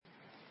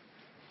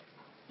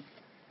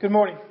Good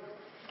morning.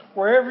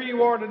 Wherever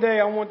you are today,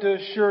 I want to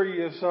assure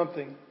you of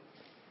something.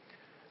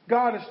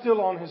 God is still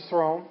on His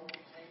throne.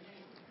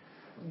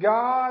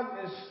 God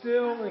is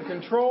still in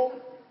control.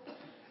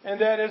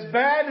 And that as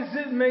bad as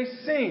it may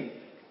seem,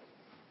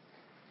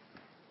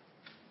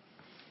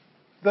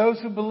 those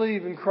who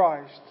believe in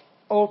Christ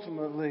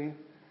ultimately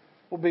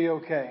will be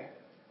okay.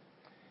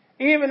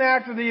 Even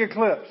after the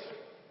eclipse.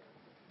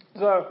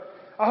 So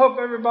I hope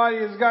everybody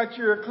has got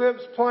your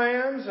eclipse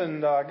plans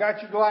and got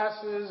your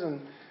glasses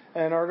and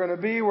are going to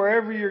be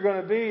wherever you're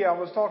going to be. I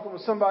was talking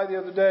with somebody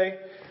the other day,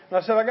 and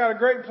I said, I got a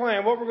great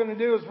plan. What we're going to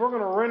do is we're going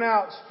to rent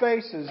out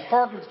spaces,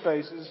 parking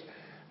spaces,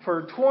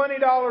 for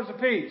 $20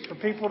 a piece for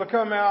people to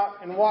come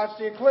out and watch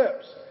the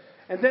eclipse.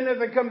 And then if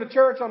they come to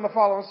church on the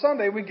following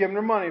Sunday, we give them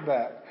their money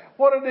back.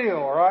 What a deal,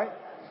 all right?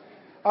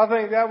 I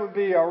think that would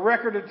be a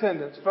record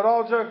attendance. But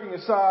all joking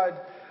aside,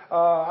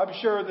 I'm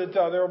sure that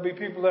there will be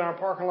people in our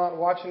parking lot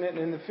watching it and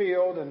in the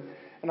field,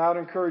 and I would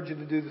encourage you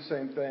to do the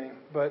same thing.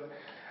 But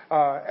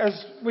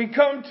as we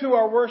come to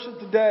our worship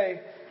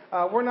today,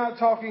 we're not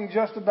talking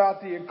just about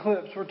the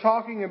eclipse. We're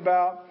talking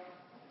about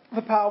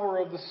the power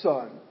of the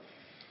sun.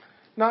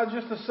 Not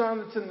just the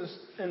sun that's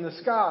in the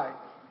sky,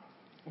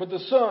 but the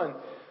Son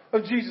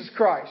of Jesus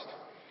Christ.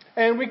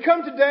 And we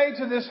come today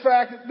to this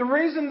fact that the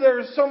reason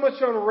there's so much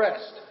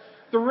unrest,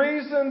 the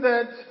reason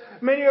that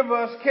many of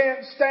us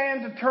can't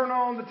stand to turn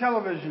on the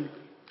television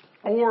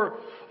or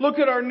look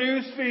at our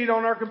news feed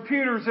on our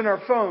computers and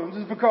our phones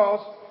is because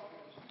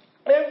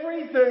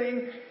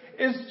everything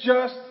is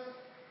just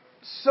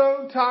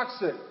so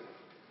toxic,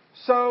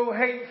 so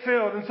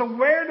hate-filled. And so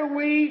where do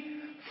we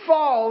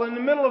fall in the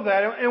middle of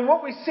that? And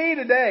what we see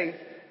today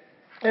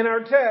in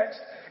our text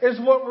is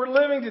what we're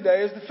living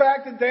today, is the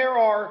fact that there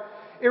are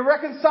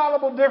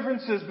irreconcilable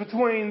differences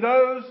between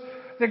those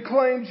that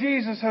claim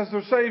Jesus as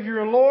their Savior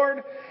and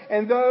Lord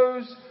and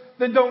those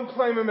that don't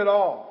claim Him at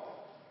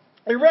all.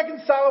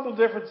 Irreconcilable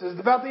differences.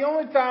 About the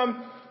only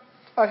time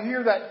I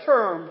hear that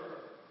term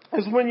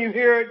is when you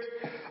hear it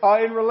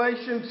in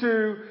relation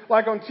to,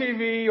 like on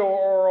TV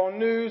or on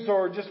news,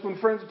 or just when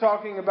friends are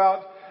talking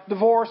about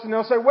divorce, and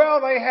they'll say, well,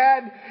 they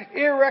had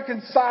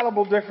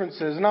irreconcilable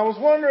differences. And I was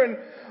wondering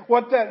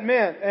what that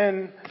meant.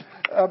 And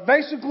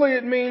basically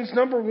it means,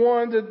 number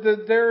one,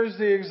 that there is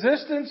the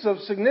existence of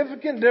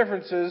significant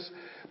differences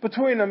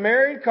between a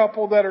married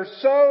couple that are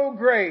so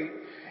great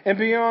and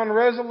beyond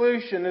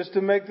resolution as to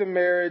make the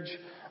marriage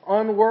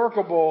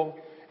unworkable,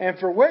 and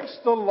for which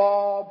the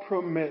law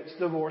permits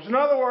divorce. In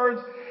other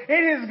words,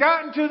 it has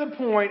gotten to the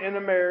point in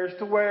a marriage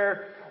to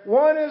where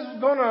one is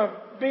going to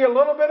be a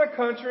little bit of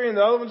country and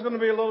the other one's going to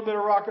be a little bit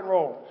of rock and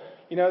roll.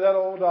 You know that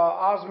old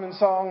Osmond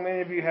song?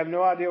 Many of you have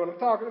no idea what I'm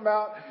talking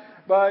about.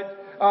 But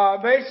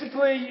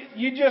basically,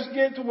 you just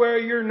get to where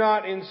you're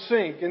not in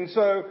sync. And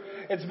so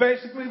it's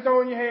basically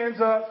throwing your hands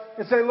up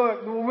and say,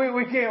 look,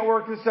 we can't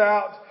work this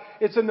out.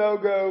 It's a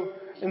no-go.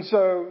 And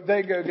so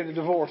they go get a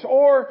divorce.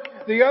 Or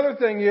the other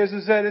thing is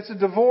that it's a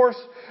divorce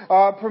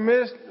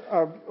permitted,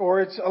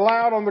 or it's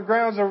allowed on the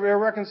grounds of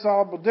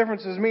irreconcilable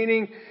differences,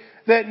 meaning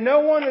that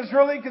no one is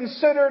really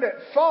considered at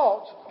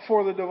fault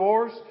for the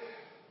divorce.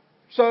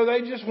 So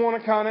they just want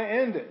to kind of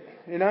end it.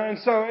 You know, and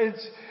so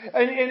it's,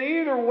 in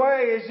either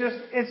way,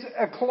 it's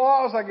a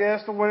clause, I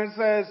guess, when it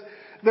says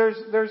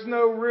there's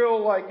no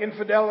real like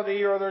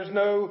infidelity or there's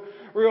no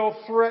real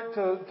threat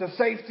to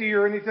safety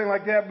or anything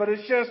like that, but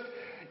it's just,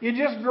 you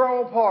just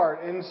grow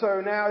apart. And so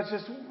now it's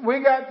just,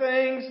 we got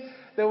things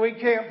that we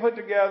can't put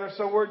together,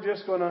 so we're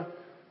just going to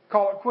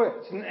call it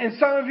quits. And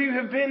some of you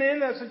have been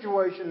in that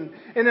situation,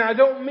 and I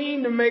don't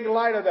mean to make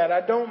light of that. I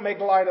don't make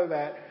light of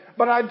that.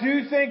 But I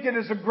do think it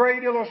is a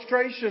great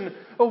illustration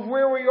of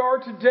where we are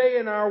today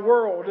in our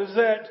world, is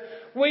that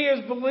we as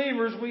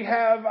believers, we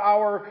have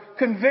our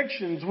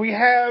convictions, we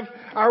have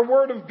our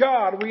Word of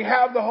God, we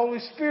have the Holy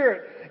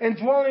Spirit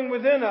indwelling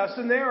within us,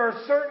 and there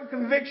are certain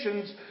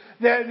convictions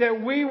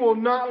that we will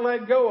not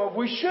let go of,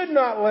 we should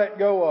not let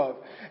go of,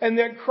 and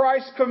that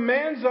Christ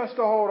commands us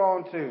to hold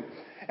on to.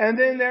 And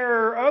then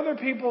there are other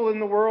people in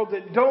the world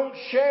that don't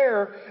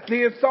share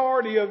the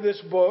authority of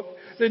this book,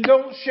 that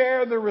don't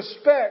share the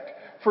respect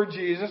for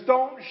Jesus,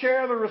 don't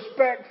share the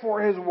respect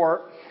for His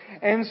work.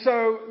 And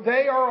so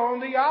they are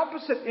on the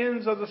opposite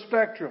ends of the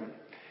spectrum.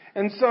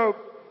 And so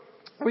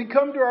we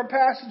come to our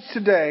passage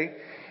today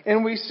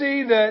and we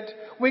see that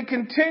we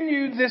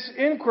continue this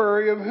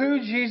inquiry of who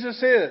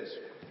Jesus is.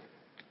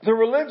 The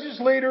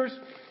religious leaders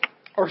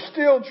are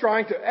still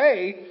trying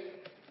to,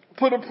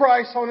 put a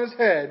price on His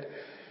head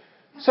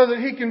so that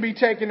He can be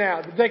taken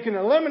out, that they can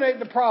eliminate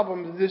the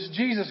problem that this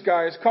Jesus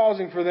guy is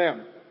causing for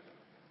them.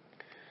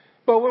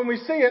 But when we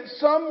see it,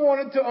 some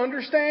wanted to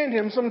understand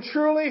Him. Some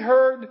truly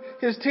heard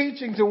His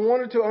teachings and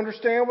wanted to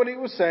understand what He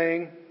was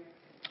saying.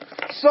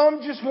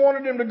 Some just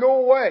wanted Him to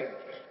go away.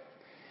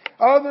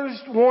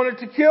 Others wanted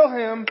to kill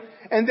Him.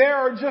 And there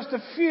are just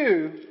a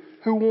few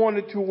who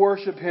wanted to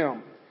worship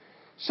Him.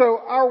 So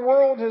our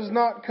world has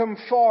not come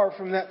far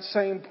from that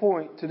same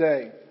point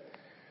today.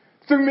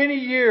 Through many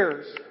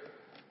years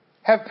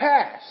have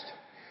passed.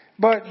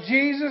 But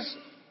Jesus,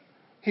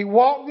 He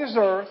walked this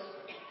earth.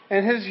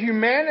 and his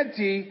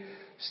humanity,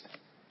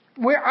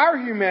 our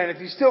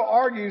humanity still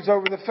argues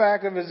over the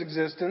fact of his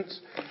existence.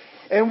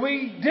 And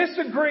we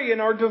disagree and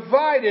are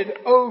divided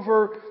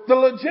over the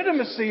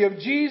legitimacy of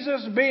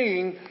Jesus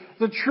being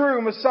the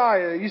true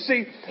Messiah. You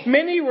see,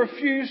 many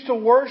refuse to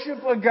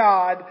worship a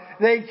God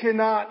they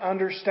cannot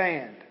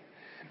understand.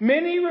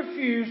 Many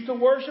refuse to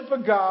worship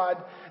a God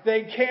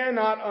they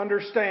cannot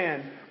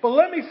understand. But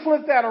let me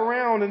flip that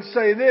around and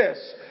say this.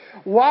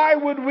 Why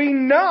would we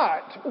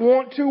not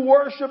want to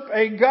worship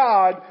a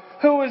God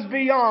who is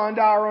beyond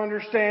our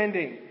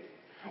understanding?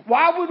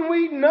 Why would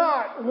we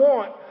not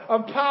want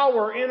a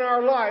power in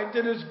our life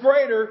that is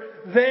greater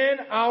than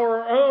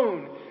our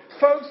own?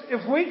 Folks,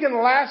 if we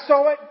can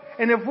lasso it,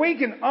 and if we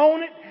can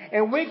own it,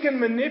 and we can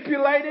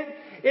manipulate it,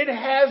 it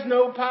has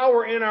no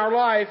power in our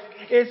life.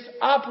 It's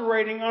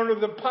operating under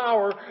the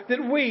power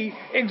that we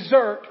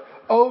exert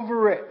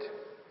over it.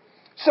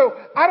 So,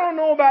 I don't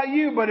know about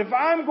you, but if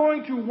I'm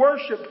going to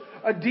worship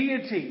a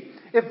deity,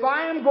 if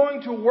I am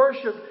going to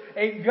worship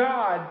a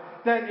God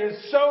that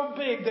is so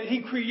big that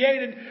He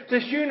created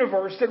this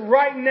universe, that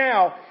right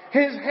now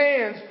His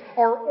hands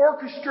are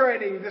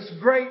orchestrating this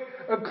great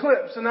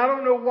eclipse. And I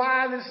don't know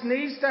why this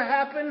needs to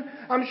happen.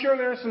 I'm sure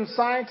there are some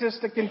scientists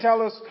that can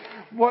tell us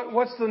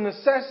what's the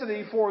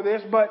necessity for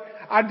this. But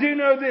I do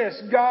know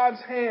this.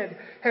 God's hand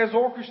has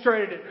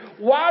orchestrated it.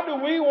 Why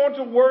do we want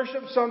to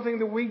worship something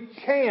that we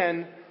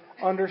can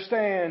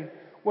understand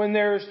when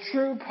there is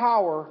true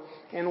power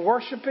in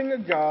worshiping a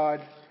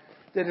God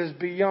that is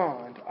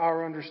beyond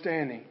our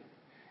understanding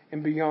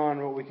and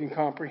beyond what we can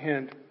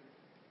comprehend?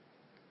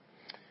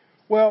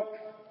 Well,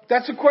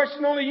 that's a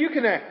question only you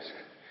can ask.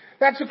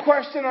 That's a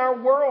question our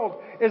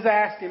world is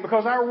asking,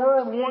 because our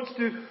world wants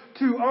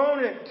to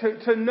own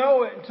it, to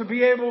know it, to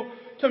be able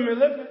to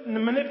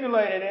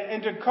manipulate it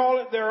and to call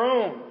it their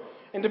own,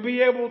 and to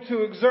be able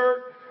to exert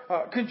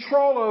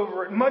control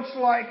over it, much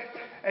like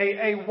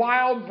a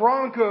wild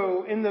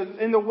bronco in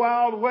the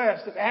Wild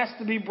West that has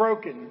to be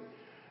broken.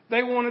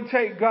 They want to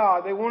take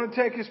God, they want to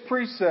take His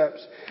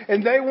precepts,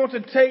 and they want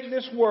to take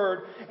this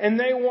word and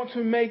they want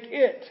to make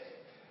it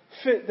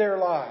fit their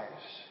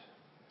lives,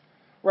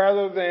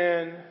 rather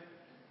than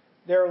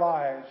their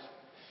lives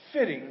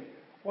fitting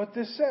what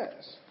this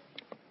says.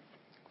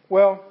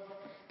 Well,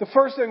 the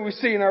first thing we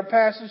see in our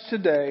passage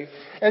today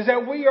is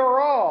that we are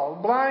all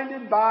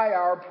blinded by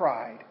our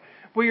pride.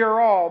 We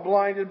are all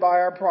blinded by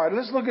our pride.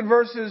 Let's look at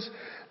verses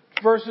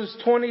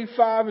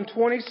 25 and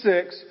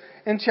 26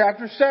 in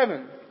chapter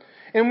 7.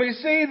 And we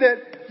see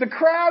that the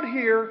crowd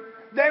here,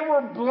 they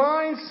were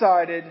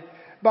blindsided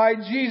by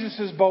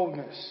Jesus'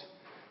 boldness.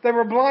 They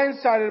were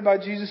blindsided by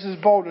Jesus'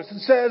 boldness.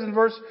 It says in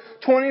verse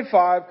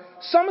 25,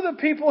 some of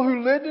the people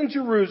who lived in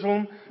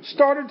Jerusalem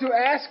started to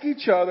ask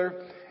each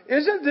other,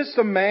 isn't this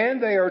the man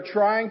they are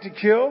trying to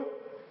kill?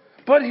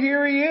 But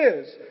here he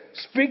is,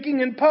 speaking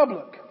in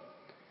public.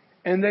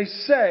 And they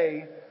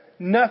say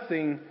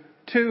nothing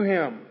to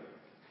him.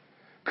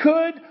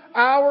 Could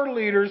our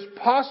leaders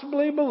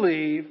possibly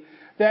believe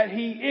that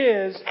he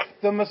is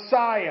the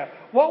Messiah?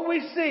 What we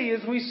see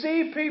is we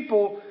see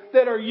people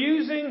that are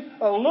using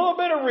a little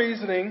bit of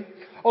reasoning,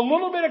 a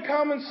little bit of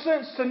common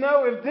sense to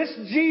know if this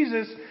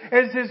Jesus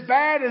is as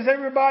bad as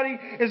everybody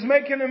is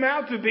making him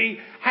out to be.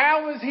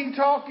 How is he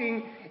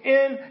talking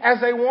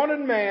as a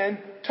wanted man,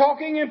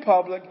 talking in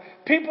public?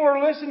 People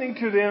are listening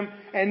to them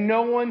and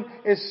no one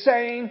is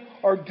saying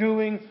or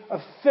doing a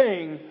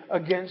thing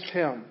against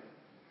him.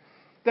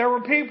 There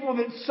were people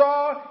that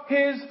saw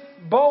his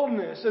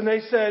boldness and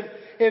they said,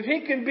 if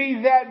he can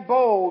be that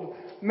bold,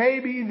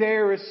 maybe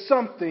there is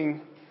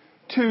something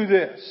to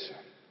this.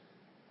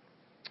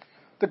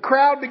 The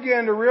crowd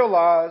began to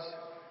realize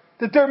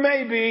that there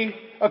may be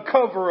a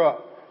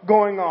cover-up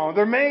going on.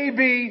 There may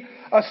be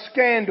a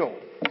scandal,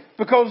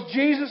 because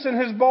Jesus in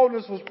his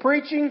boldness was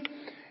preaching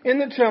in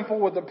the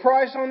temple with a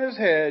price on his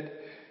head,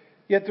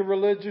 yet the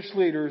religious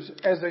leaders,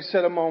 as they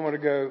said a moment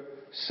ago,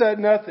 said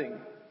nothing.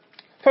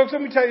 Folks,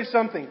 let me tell you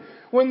something.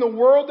 When the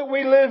world that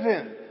we live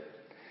in,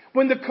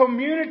 when the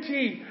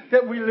community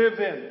that we live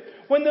in,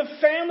 when the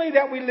family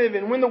that we live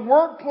in, when the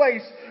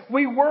workplace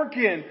we work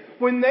in,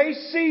 when they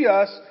see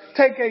us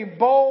take a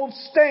bold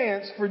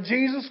stance for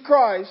Jesus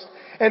Christ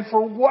and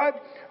for what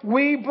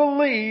we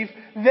believe,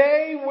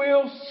 they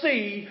will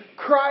see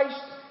Christ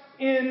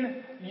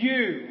in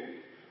you.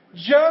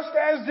 Just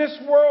as this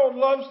world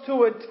loves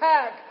to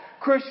attack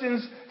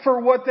Christians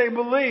for what they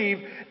believe,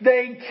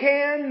 they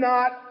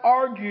cannot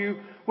argue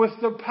with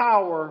the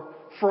power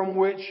from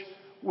which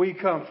we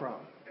come from.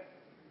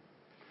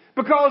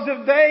 Because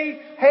if they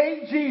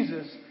hate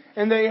Jesus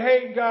and they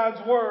hate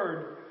God's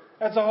Word,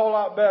 that's a whole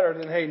lot better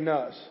than hating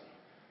us.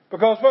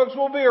 Because folks,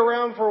 we'll be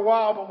around for a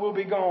while, but we'll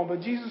be gone.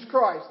 But Jesus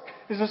Christ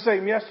is the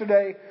same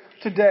yesterday,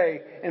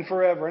 today, and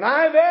forever. And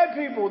I've had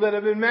people that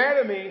have been mad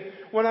at me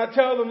when I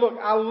tell them, look,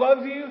 I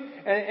love you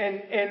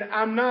and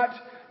I'm not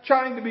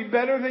trying to be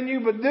better than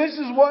you, but this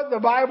is what the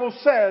Bible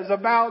says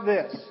about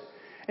this.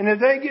 And if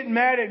they get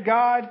mad at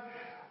God,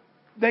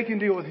 they can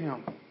deal with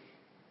Him.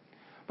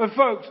 But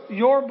folks,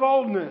 your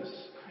boldness,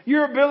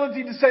 Your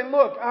ability to say,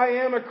 look, I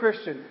am a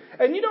Christian.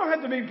 And you don't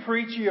have to be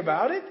preachy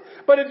about it.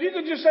 But if you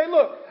could just say,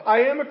 look,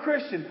 I am a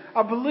Christian.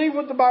 I believe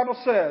what the Bible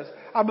says.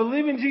 I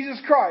believe in Jesus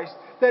Christ,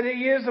 that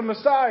He is the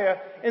Messiah.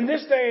 In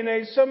this day and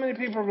age, so many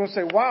people are going to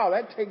say, wow,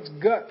 that takes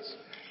guts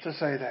to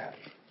say that.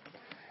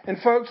 And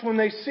folks, when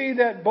they see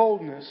that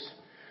boldness,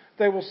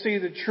 they will see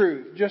the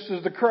truth, just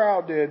as the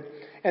crowd did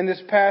in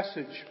this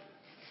passage.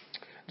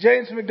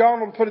 James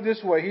MacDonald put it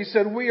this way. He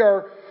said, we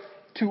are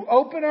to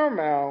open our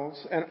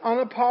mouths and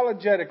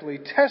unapologetically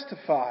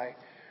testify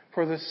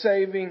for the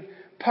saving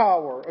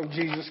power of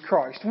Jesus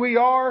Christ. We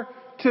are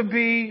to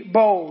be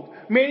bold.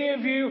 Many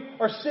of you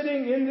are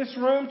sitting in this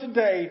room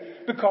today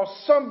because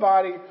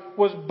somebody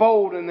was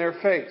bold in their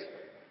faith.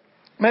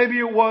 Maybe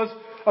it was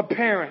a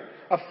parent,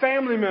 a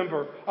family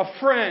member, a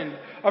friend,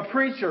 a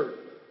preacher.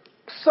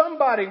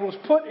 Somebody was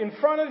put in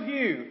front of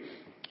you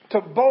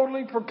to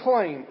boldly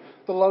proclaim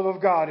the love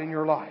of God in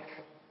your life.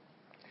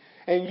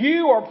 And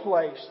you are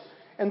placed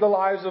in the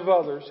lives of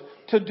others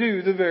to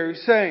do the very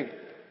same.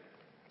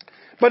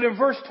 But in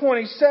verse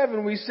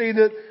 27, we see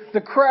that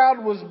the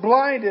crowd was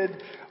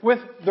blinded with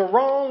the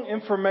wrong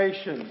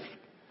information.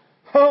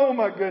 Oh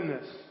my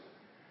goodness.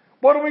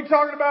 What are we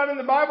talking about in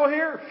the Bible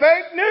here?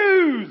 Fake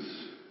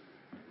news.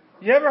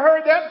 You ever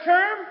heard that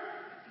term?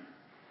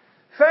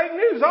 Fake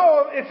news.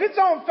 Oh, if it's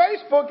on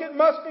Facebook, it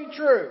must be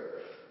true.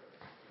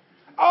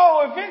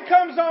 Oh, if it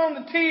comes on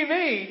the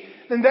TV,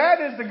 then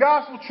that is the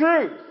gospel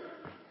truth.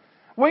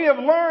 We have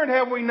learned,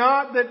 have we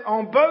not, that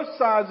on both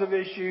sides of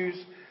issues,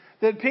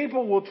 that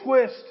people will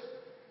twist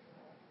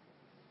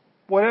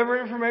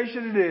whatever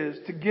information it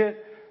is to get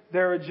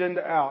their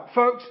agenda out.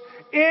 Folks,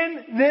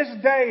 in this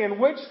day in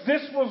which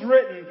this was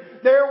written,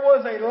 there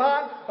was a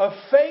lot of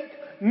fake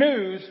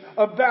news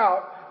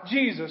about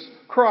Jesus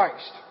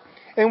Christ.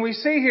 And we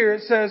see here,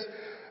 it says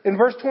in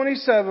verse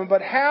 27,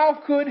 but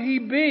how could He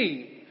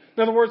be?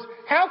 In other words,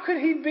 how could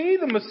He be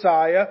the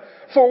Messiah?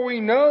 For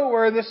we know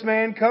where this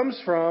man comes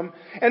from.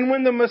 And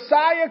when the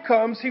Messiah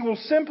comes, He will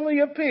simply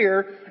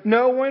appear.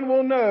 No one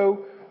will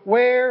know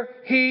where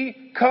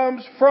He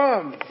comes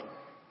from.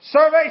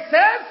 Survey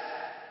says,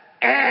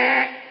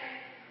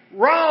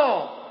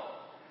 wrong.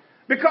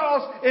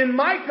 Because in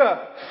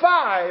Micah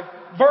 5,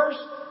 verse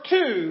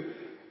 2,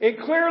 it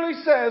clearly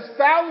says,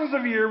 thousands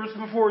of years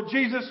before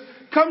Jesus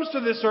comes to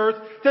this earth,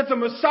 that the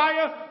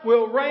Messiah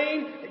will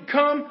reign and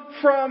come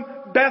from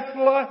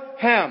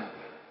Bethlehem.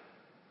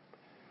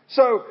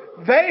 So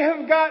they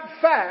have got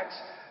facts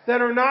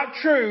that are not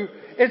true.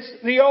 It's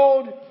the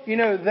old,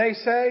 they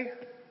say.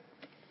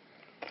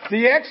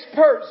 The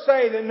experts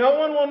say that no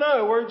one will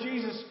know where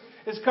Jesus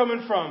is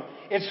coming from.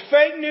 It's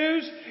fake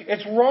news.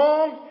 It's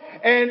wrong.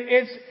 And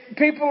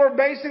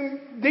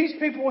these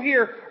people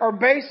here are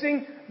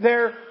basing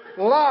their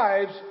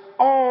lives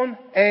on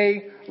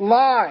a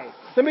lie.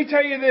 Let me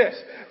tell you this.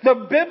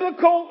 The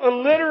biblical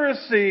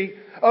illiteracy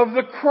of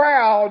the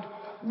crowd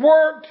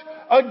worked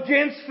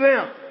against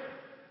them.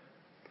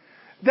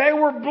 They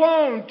were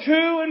blown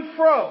to and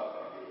fro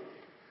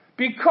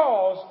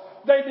because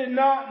they did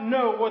not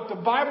know what the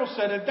Bible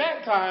said at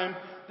that time.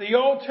 The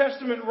Old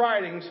Testament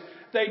writings,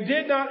 they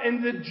did not,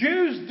 and the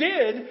Jews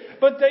did,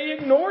 but they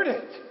ignored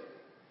it.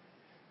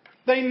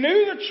 They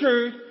knew the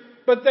truth,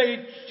 but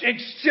they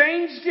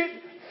exchanged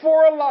it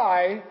for a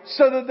lie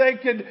so that they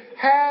could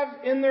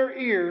have in their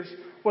ears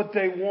what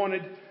they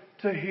wanted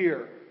to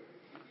hear.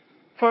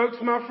 Folks,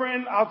 my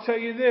friend, I'll tell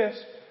you this.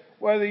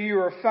 Whether you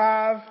are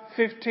 5,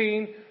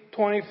 15,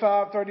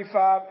 25,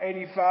 35,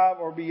 85,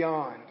 or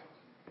beyond,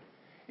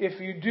 if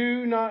you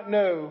do not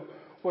know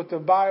what the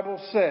Bible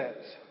says,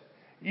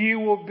 you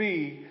will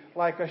be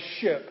like a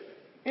ship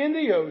in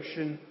the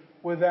ocean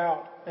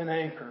without an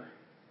anchor.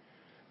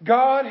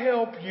 God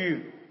help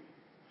you,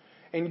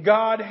 and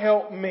God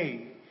help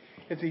me,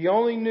 if the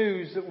only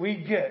news that we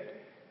get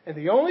and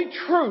the only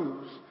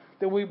truths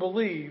that we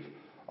believe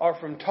are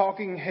from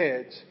talking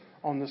heads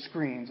on the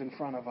screens in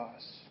front of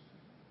us.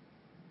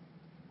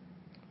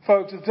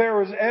 Folks, if there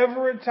was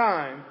ever a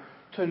time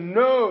to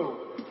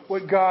know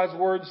what God's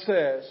Word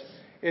says,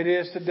 it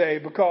is today.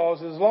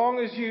 Because as long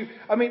as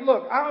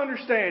look, I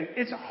understand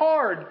it's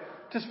hard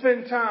to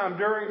spend time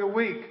during the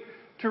week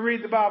to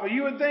read the Bible.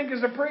 You would think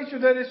as a preacher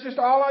that it's just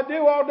all I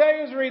do all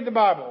day is read the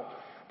Bible.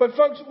 But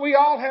folks, we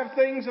all have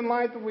things in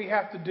life that we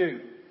have to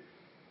do.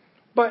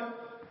 But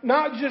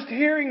not just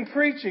hearing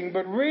preaching,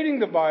 but reading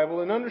the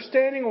Bible and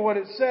understanding what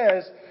it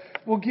says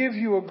will give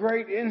you a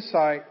great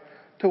insight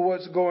to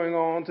what's going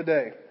on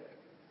today.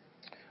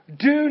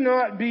 Do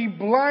not be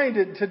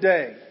blinded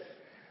today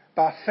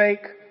by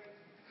fake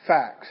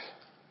facts.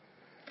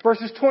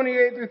 Verses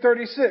 28 through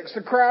 36,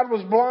 the crowd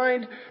was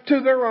blind to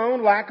their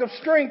own lack of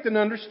strength and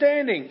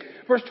understanding.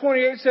 Verse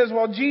 28 says,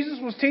 while Jesus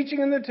was teaching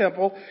in the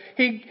temple,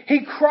 he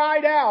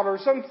cried out, or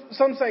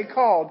some say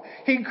called.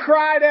 He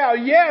cried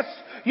out, yes,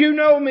 you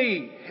know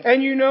me,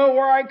 and you know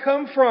where I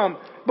come from,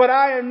 but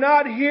I am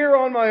not here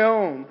on my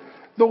own.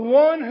 The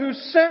one who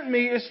sent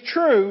me is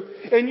true,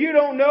 and you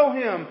don't know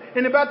him.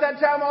 And about that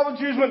time, all the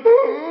Jews went,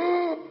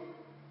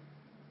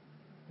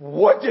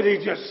 what did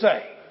he just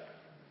say?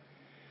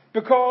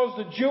 because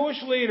the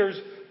Jewish leaders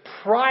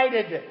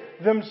prided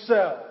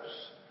themselves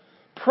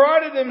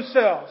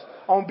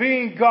on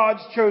being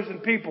God's chosen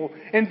people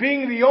and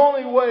being the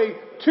only way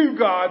to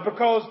God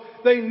because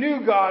they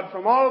knew God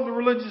from all of the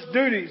religious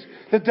duties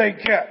that they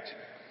kept.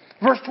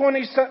 Verse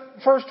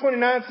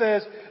 29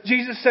 says,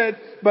 Jesus said,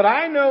 "But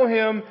I know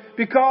Him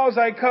because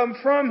I come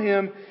from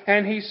Him,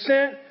 and He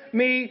sent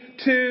me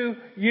to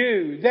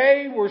you."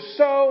 They were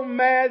so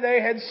mad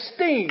they had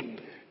steam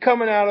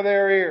coming out of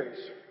their ears.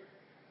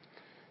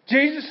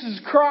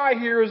 Jesus' cry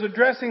here is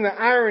addressing the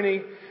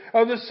irony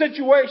of the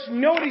situation.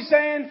 You know what He's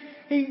saying?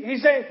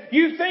 He's saying,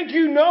 you think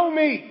you know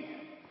me.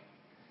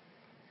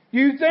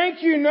 You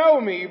think you know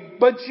me,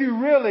 but you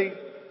really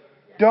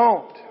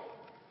don't.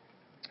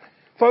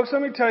 Folks,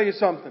 let me tell you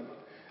something.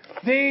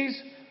 These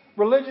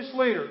religious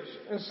leaders,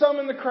 and some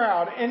in the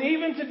crowd, and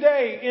even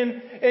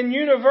today in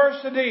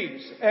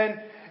universities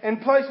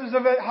and places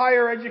of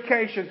higher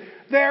education,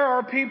 there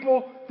are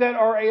people that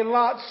are a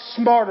lot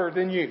smarter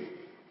than you.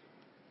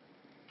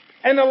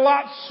 And a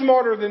lot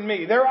smarter than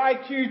me. Their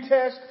IQ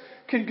test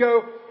could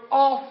go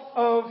off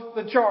of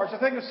the charts. I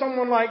think of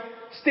someone like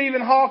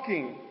Stephen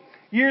Hawking.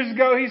 Years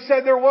ago he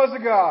said there was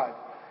a God.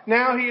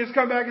 Now he has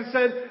come back and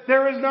said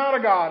there is not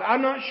a God.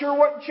 I'm not sure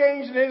what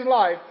changed in his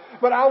life,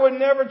 but I would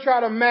never try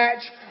to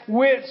match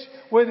wits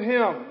with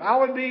him. I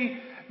would be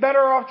better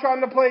off trying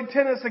to play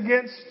tennis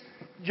against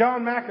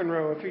John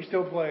McEnroe if he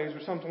still plays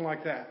or something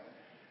like that.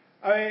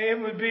 I mean,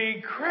 it would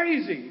be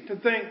crazy to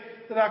think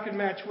that I could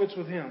match wits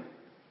with him.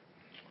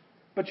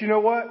 But you know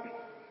what?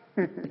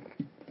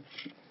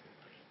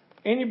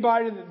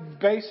 Anybody that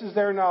bases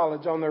their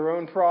knowledge on their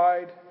own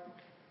pride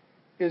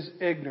is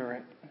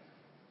ignorant.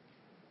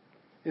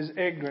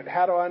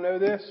 How do I know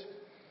this?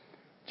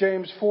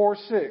 James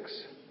 4:6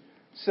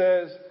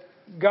 says,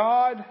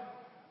 God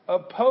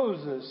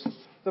opposes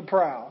the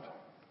proud,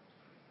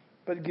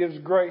 but gives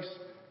grace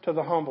to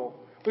the humble.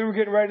 We were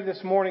getting ready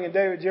this morning and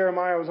David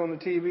Jeremiah was on the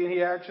TV and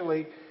he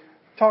actually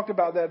talked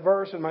about that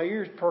verse and my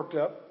ears perked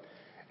up.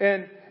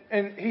 And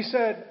he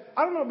said,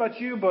 I don't know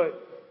about you,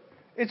 but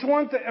it's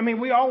one thing. I mean,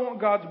 we all want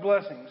God's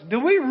blessings.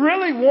 Do we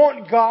really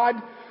want God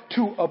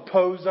to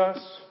oppose us?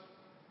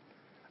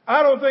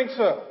 I don't think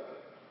so.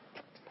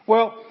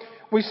 Well,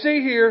 we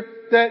see here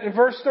that in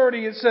verse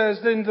 30 it says,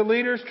 then the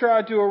leaders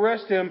tried to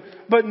arrest him,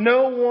 but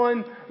no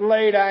one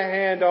laid a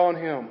hand on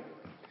him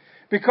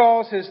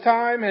because his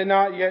time had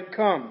not yet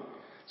come.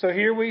 So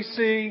here we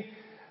see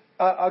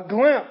a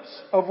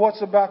glimpse of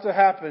what's about to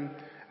happen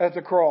at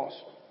the cross.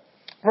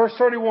 Verse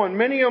 31,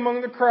 many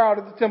among the crowd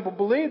at the temple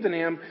believed in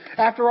him.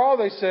 After all,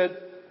 they said,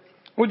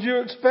 would you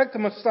expect the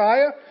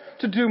Messiah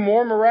to do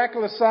more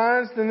miraculous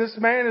signs than this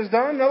man has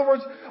done? In other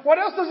words, what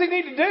else does he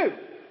need to do?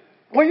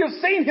 Well,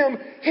 you've seen him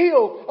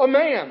heal a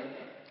man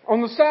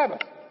on the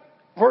Sabbath.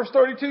 Verse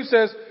 32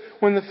 says,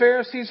 when the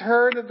Pharisees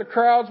heard that the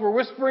crowds were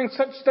whispering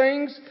such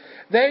things,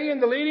 they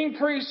and the leading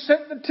priests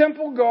sent the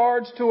temple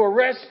guards to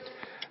arrest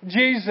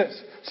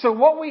Jesus. So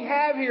what we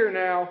have here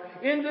now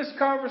in this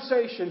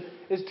conversation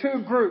is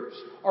two groups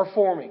are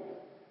forming.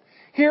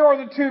 Here are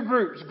the two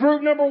groups.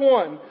 Group number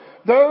one,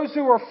 those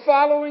who are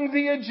following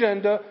the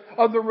agenda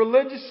of the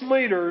religious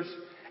leaders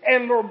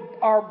and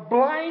are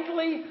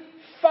blindly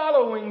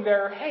following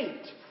their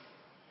hate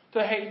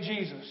to hate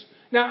Jesus.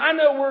 Now, I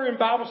know we're in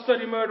Bible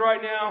study mode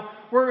right now.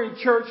 We're in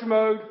church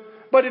mode.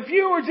 But if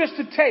you were just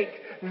to take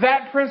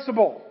that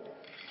principle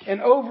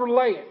and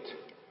overlay it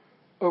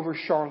over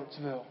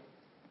Charlottesville.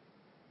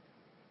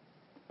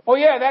 Oh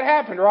yeah, that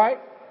happened, right?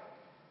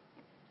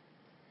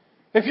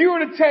 If you were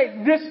to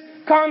take this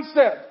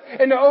concept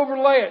and to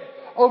overlay it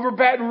over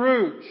Baton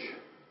Rouge,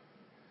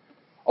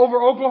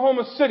 over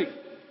Oklahoma City,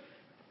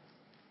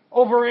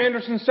 over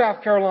Anderson,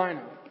 South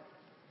Carolina,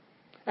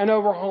 and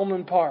over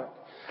Homeland Park.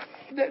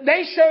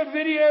 They showed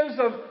videos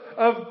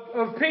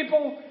of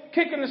people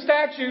kicking the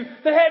statue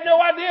that had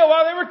no idea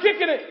why they were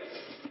kicking it.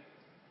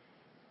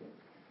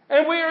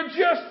 And we are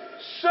just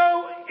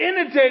so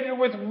inundated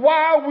with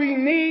why we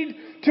need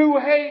to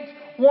hate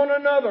one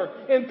another.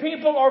 And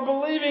people are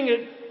believing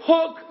it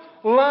hook,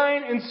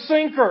 line, and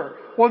sinker.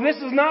 Well, this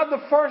is not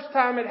the first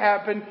time it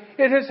happened.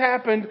 It has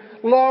happened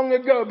long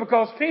ago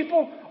because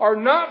people are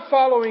not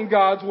following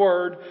God's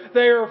Word.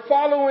 They are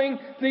following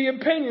the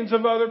opinions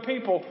of other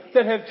people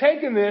that have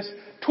taken this,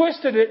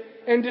 twisted it,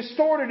 and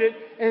distorted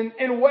it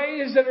in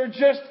ways that are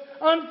just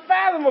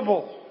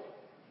unfathomable.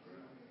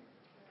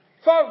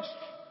 Folks,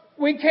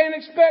 we can't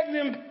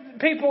expect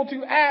people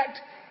to act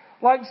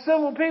like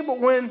civil people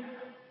when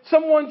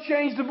someone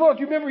changed the book.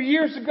 You remember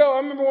years ago, I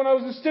remember when I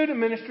was in student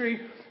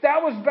ministry,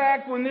 that was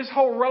back when this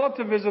whole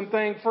relativism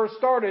thing first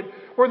started,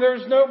 where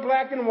there's no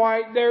black and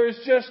white, there is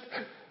just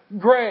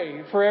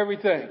gray for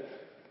everything.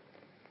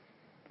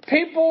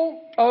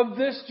 People of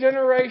this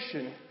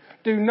generation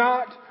do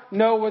not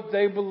know what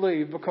they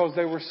believe because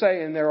they were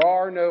saying there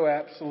are no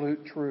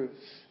absolute truths.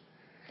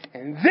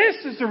 And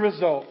this is the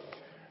result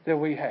that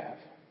we have.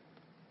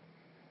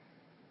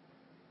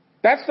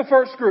 That's the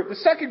first group. The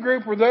second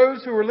group were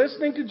those who were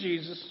listening to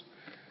Jesus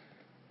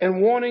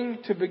and wanting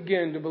to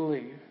begin to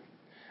believe.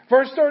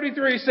 Verse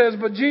 33 says,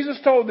 but Jesus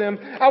told them,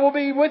 I will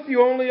be with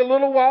you only a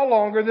little while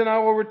longer, then I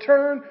will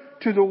return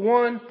to the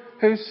one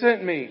who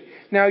sent me.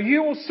 Now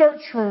you will search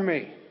for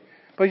me,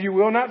 but you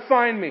will not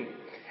find me,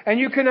 and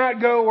you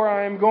cannot go where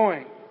I am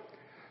going.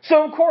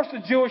 So of course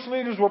the Jewish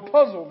leaders were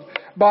puzzled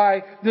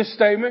by this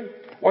statement.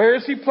 Where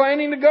is he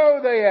planning to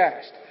go, they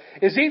asked.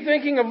 Is he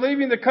thinking of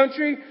leaving the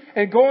country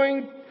and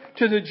going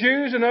to the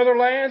Jews in other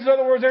lands? In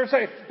other words, they were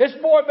saying, this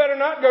boy better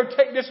not go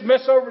take this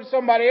mess over to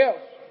somebody else.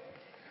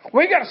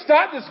 We got to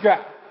stop this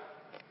guy.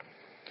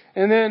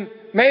 And then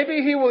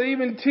maybe he will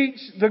even teach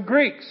the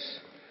Greeks.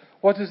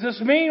 What does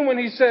this mean when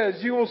he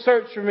says, you will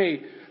search for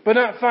me, but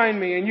not find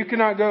me, and you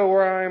cannot go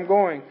where I am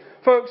going?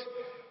 Folks,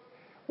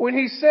 when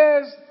he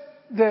says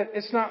that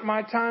it's not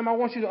my time, I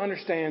want you to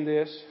understand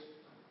this.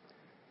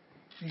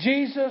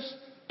 Jesus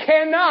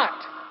cannot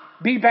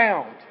be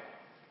bound.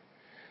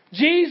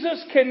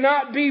 Jesus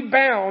cannot be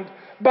bound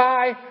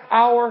by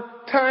our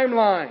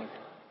timeline.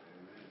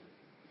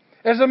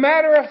 As a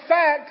matter of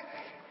fact,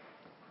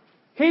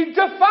 He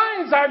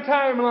defines our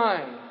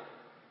timeline.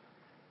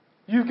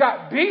 You've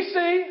got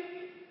BC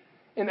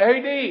and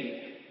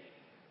AD.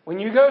 When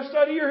you go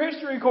study your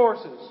history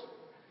courses,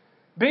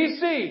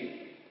 BC,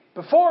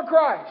 before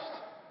Christ,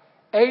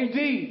 AD,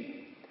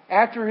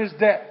 after His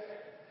death.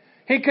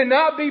 He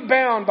cannot be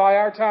bound by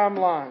our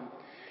timeline.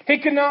 He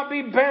cannot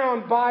be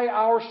bound by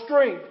our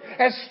strength.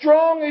 As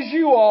strong as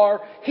you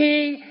are,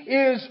 He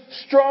is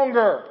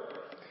stronger.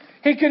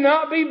 He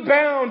cannot be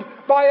bound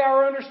by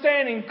our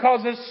understanding,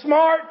 because as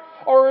smart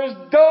or as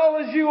dull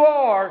as you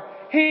are,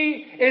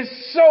 He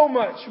is so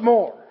much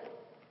more.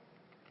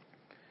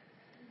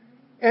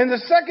 And the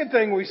second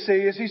thing we see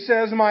is He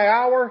says, my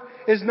hour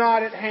is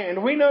not at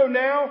hand. We know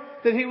now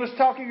that He was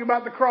talking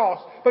about the cross.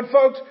 But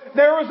folks,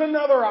 there is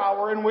another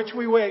hour in which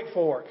we wait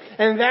for.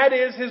 And that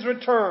is His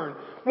return.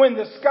 When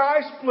the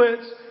sky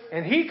splits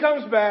and He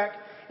comes back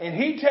and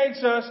He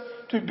takes us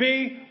to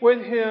be with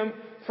Him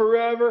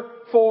forever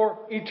for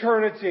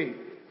eternity.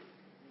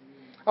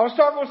 I was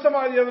talking with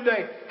somebody the other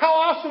day. How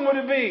awesome would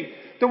it be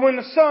that when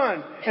the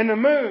sun and the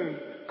moon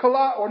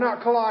collide, or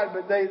not collide,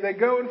 but they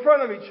go in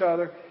front of each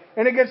other,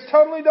 and it gets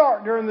totally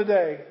dark during the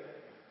day,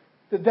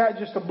 that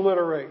just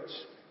obliterates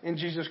and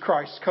Jesus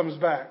Christ comes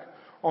back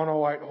on a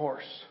white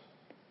horse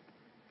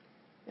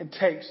and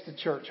takes the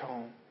church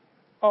home.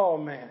 Oh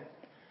man,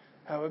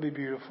 that would be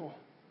beautiful.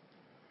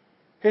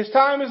 His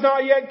time has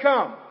not yet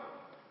come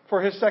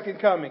for His second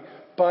coming,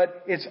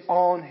 but it's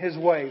on His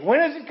way. When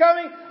is it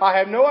coming? I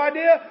have no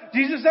idea.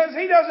 Jesus says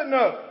He doesn't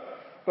know.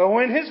 But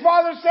when His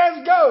Father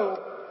says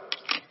go,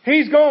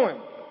 He's going.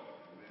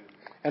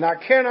 And I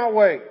cannot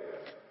wait.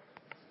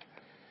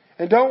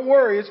 And don't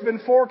worry, it's been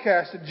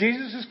forecasted.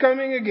 Jesus is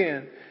coming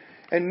again,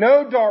 and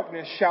no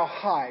darkness shall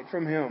hide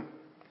from Him.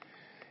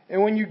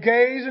 And when you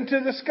gaze into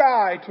the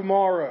sky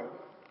tomorrow,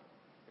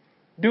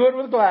 do it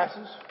with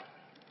glasses.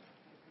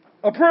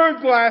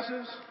 Approved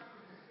glasses.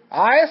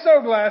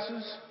 ISO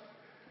glasses.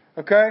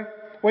 Okay?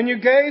 When you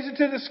gaze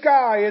into the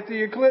sky at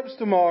the eclipse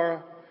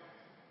tomorrow,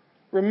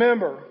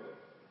 remember,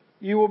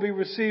 you will be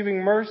receiving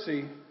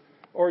mercy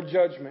or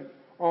judgment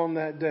on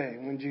that day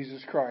when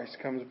Jesus Christ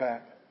comes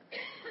back,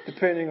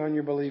 depending on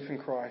your belief in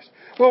Christ.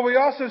 Well, we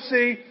also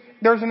see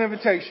there's an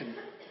invitation.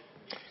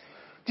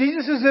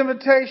 Jesus'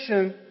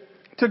 invitation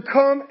to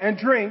come and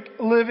drink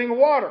living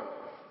water.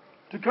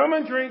 To come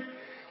and drink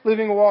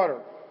living water.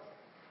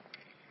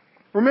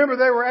 Remember,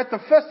 they were at the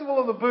Festival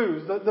of the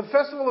Booths, the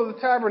Festival of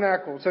the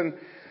Tabernacles. And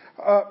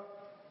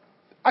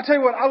I tell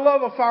you what, I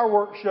love a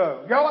fireworks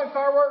show. Y'all like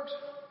fireworks?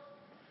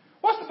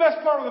 What's the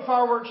best part of the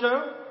fireworks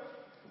show?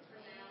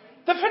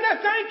 The finale.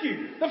 Thank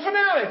you. The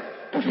finale.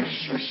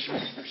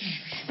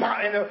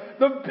 And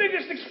the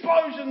biggest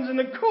explosions and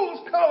the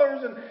coolest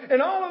colors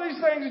and all of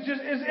these things.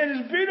 It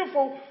is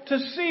beautiful to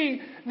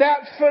see that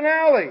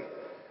finale.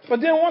 But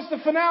then once the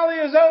finale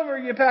is over,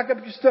 you pack up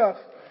your stuff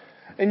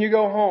and you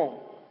go home.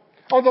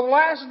 On the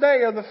last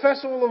day of the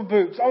Festival of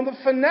Booths, on the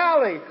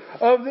finale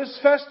of this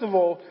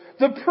festival,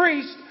 the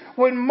priest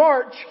would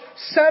march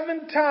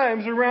 7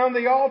 times around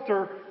the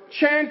altar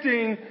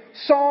chanting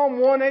Psalm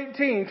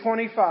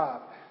 118:25.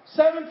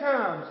 7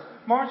 times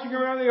marching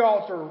around the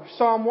altar,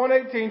 Psalm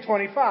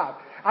 118:25.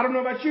 I don't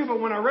know about you,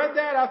 but when I read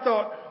that, I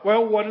thought,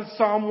 well, what does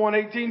Psalm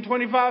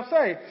 118:25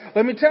 say?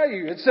 Let me tell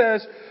you. It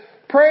says,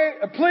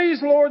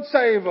 please, Lord,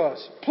 save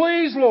us.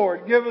 Please,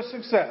 Lord, give us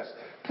success.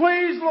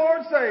 Please,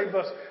 Lord, save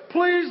us.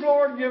 Please,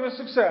 Lord, give us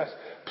success.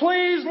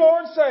 Please,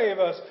 Lord, save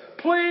us.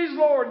 Please,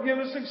 Lord, give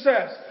us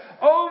success.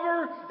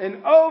 Over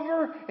and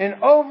over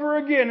and over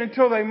again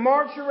until they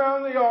marched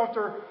around the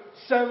altar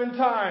 7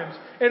 times.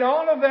 And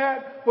all of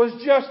that was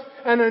just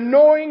an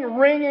annoying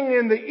ringing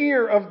in the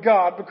ear of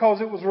God,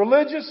 because it was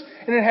religious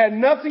and it had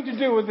nothing to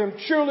do with them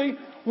truly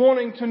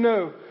wanting to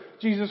know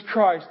Jesus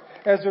Christ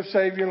as their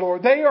Savior and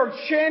Lord. They are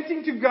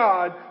chanting to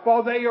God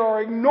while they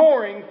are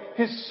ignoring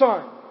His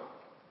Son.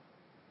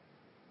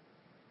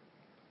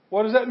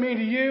 What does that mean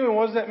to you, and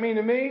what does that mean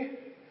to me?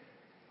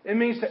 It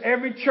means to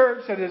every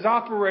church that is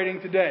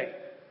operating today.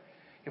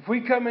 If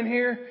we come in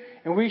here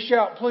and we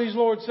shout, please,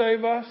 Lord,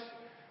 save us.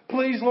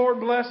 Please, Lord,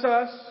 bless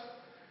us.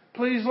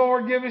 Please,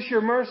 Lord, give us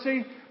your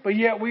mercy. But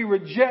yet we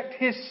reject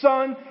His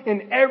Son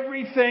in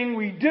everything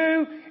we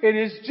do. It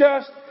is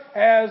just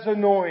as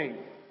annoying.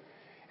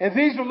 And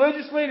these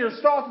religious leaders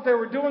thought that they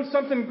were doing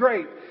something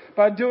great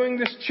by doing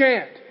this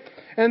chant.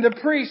 And the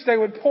priests, they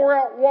would pour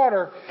out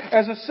water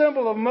as a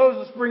symbol of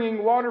Moses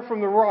bringing water from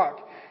the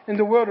rock in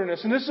the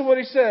wilderness. And this is what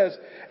he says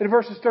in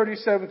verses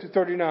 37 to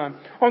 39.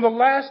 On the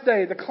last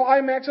day, the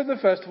climax of the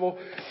festival,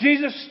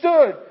 Jesus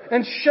stood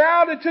and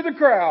shouted to the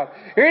crowd,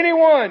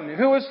 "Anyone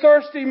who is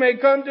thirsty may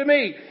come to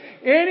me.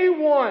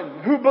 Anyone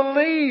who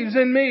believes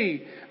in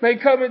me may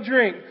come and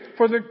drink.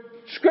 For the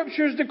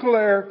Scriptures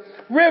declare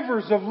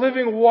rivers of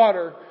living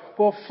water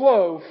will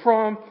flow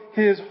from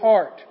his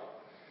heart."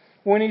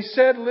 When he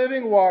said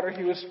living water,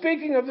 he was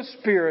speaking of the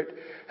Spirit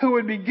who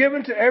would be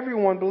given to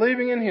everyone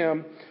believing in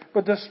him.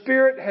 But the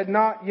Spirit had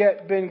not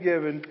yet been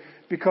given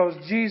because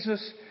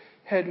Jesus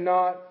had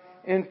not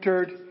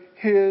entered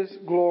His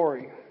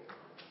glory.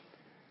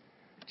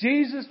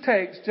 Jesus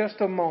takes just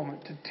a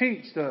moment to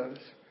teach those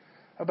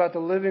about the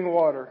living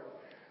water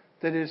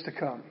that is to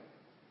come.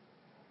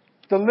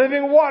 The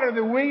living water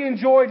that we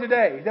enjoy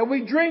today, that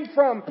we drink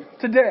from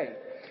today,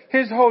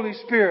 His Holy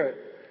Spirit.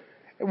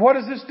 What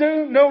does this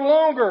do? No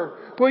longer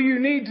will you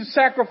need to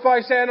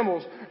sacrifice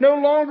animals. No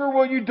longer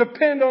will you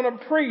depend on a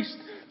priest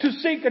to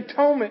seek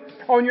atonement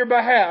on your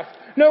behalf.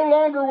 No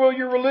longer will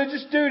your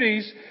religious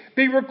duties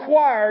be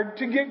required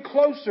to get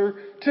closer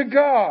to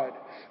God.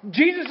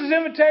 Jesus'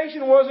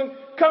 invitation wasn't,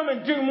 "Come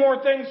and do more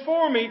things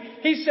for me."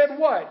 He said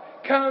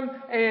what? "Come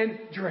and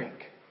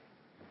drink."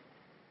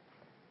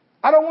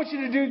 I don't want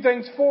you to do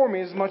things for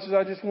me as much as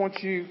I just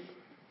want you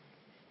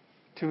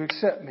to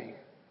accept me.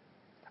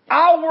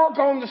 I'll work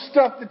on the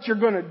stuff that you're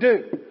going to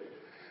do.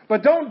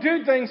 But don't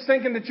do things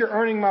thinking that you're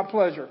earning my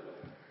pleasure.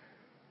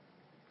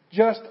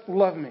 Just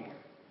love me.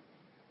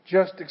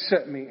 Just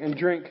accept me and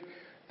drink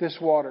this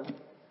water.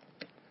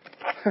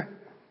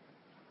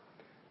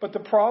 But the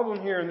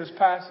problem here in this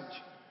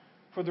passage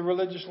for the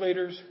religious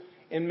leaders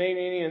and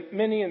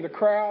many in the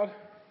crowd,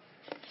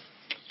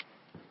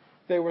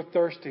 they were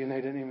thirsty and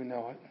they didn't even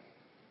know it.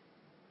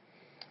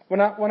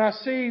 When I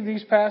see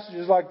these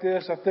passages like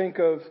this, I think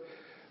of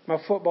my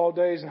football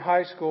days in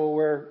high school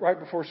where right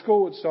before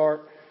school would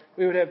start,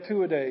 we would have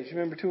two-a-days. You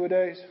remember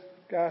two-a-days,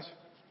 guys?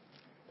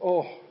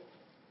 Oh.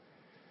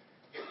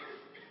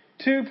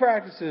 2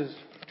 practices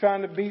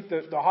trying to beat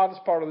the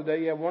hottest part of the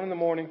day. You have one in the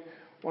morning,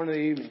 one in the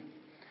evening.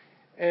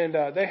 And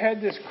they had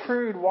this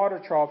crude water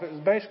trough. It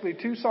was basically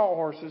 2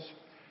 sawhorses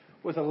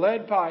with a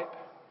lead pipe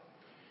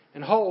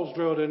and holes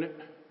drilled in it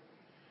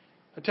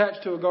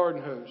attached to a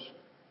garden hose.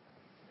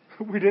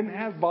 We didn't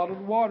have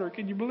bottled water.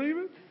 Can you believe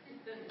it?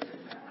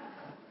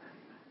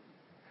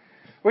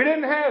 We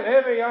didn't have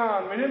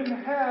Evian. We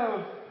didn't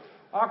have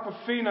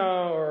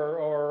Aquafina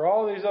or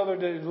all these other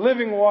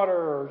living water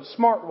or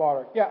smart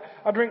water. Yeah,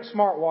 I drink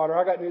smart water.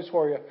 I got news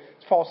for you.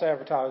 It's false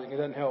advertising. It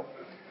doesn't help.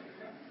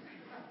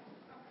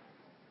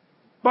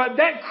 But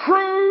that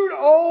crude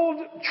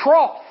old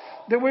trough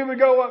that we would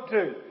go up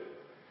to,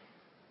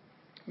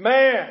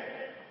 man,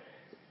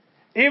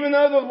 even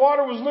though the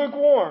water was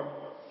lukewarm,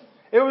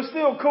 it was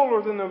still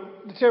cooler than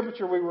the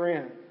temperature we were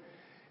in.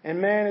 And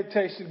man, it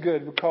tasted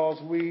good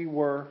because we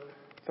were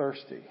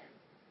thirsty.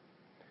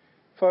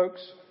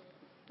 Folks,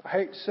 I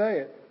hate to say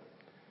it,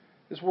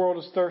 this world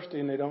is thirsty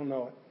and they don't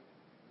know it.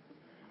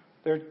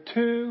 They're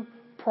too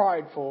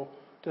prideful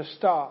to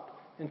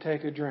stop and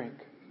take a drink.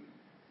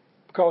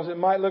 Because it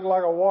might look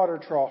like a water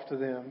trough to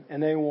them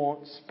and they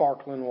want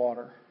sparkling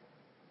water.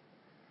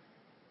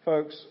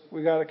 Folks,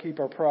 we got to keep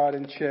our pride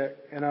in check,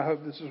 and I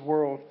hope this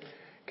world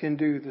can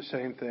do the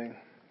same thing.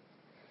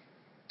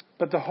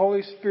 But the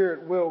Holy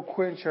Spirit will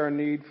quench our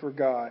need for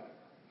God.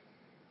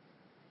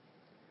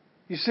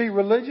 You see,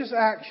 religious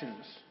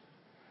actions,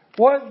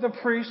 what the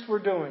priests were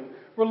doing,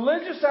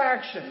 religious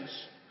actions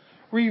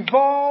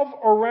revolve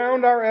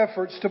around our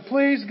efforts to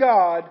please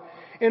God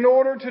in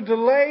order to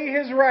delay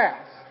His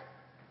wrath.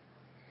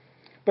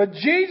 But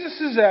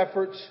Jesus'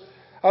 efforts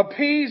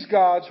appease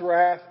God's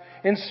wrath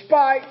in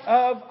spite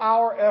of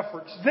our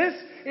efforts. This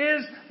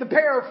is the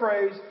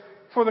paraphrase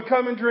for the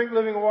Come and Drink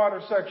Living Water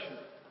section.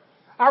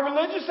 Our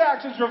religious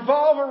actions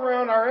revolve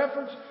around our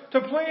efforts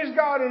to please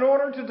God in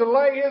order to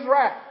delay His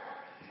wrath.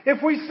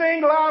 If we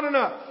sing loud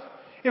enough,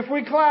 if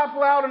we clap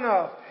loud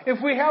enough,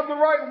 if we have the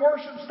right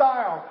worship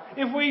style,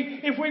 if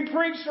we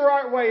preach the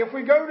right way, if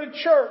we go to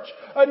church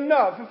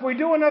enough, if we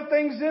do enough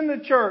things in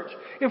the church,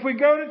 if we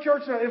go to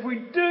church enough, if we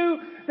do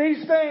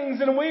these things,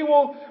 then we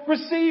will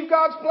receive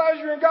God's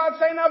pleasure, and God's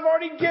saying, "I've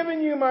already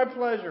given you my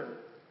pleasure."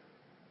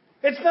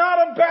 It's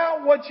not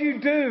about what you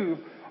do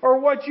or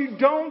what you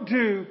don't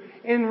do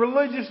in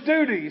religious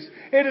duties.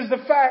 It is the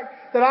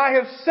fact that I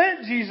have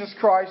sent Jesus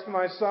Christ,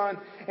 my Son,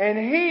 and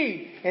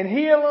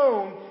He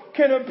alone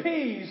can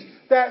appease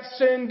that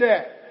sin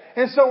debt.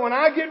 And so when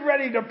I get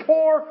ready to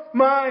pour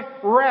my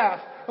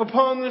wrath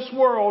upon this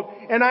world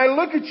and I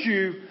look at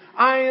you,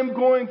 I am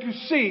going to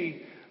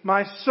see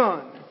my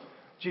Son,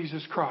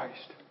 Jesus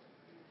Christ.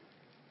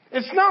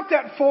 It's not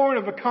that foreign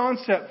of a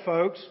concept,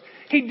 folks.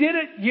 He did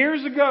it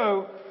years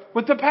ago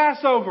with the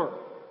Passover.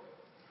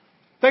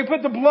 They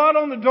put the blood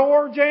on the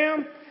door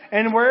jamb,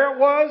 and where it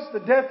was, the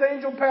death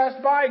angel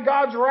passed by, and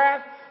God's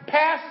wrath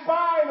passed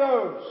by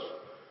those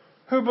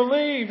who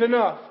believed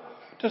enough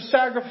to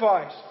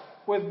sacrifice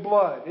with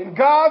blood. And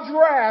God's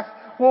wrath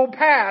will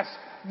pass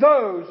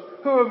those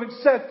who have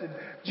accepted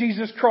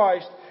Jesus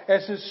Christ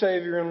as His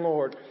Savior and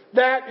Lord.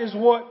 That is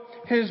what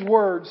His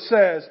Word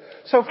says.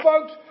 So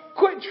folks,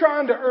 quit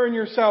trying to earn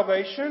your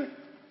salvation.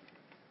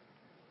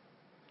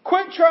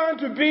 Quit trying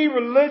to be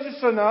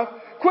religious enough.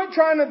 Quit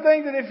trying to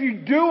think that if you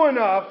do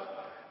enough,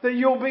 that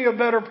you'll be a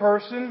better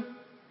person.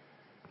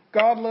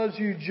 God loves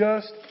you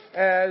just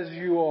as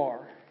you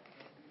are.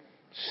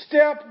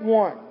 Step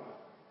 1,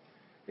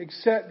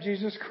 accept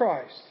Jesus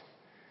Christ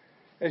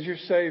as your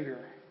Savior.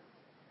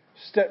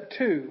 Step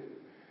 2,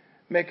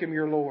 make Him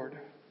your Lord.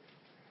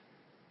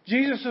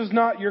 Jesus is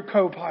not your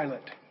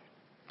co-pilot.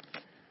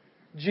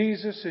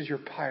 Jesus is your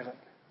pilot.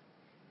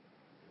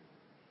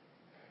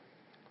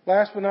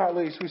 Last but not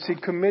least, we see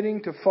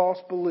committing to false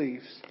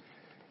beliefs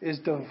is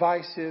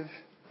divisive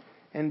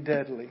and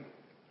deadly.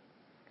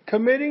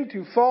 Committing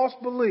to false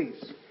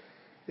beliefs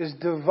is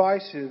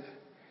divisive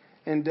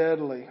and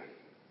deadly.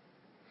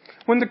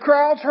 When the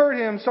crowds heard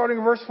Him, starting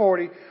in verse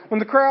 40, when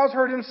the crowds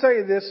heard Him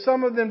say this,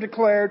 some of them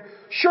declared,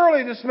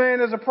 "Surely this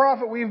man is a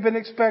prophet we've been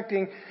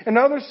expecting." And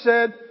others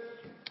said,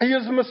 "He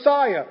is the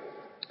Messiah."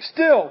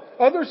 Still,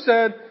 others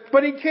said,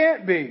 "But He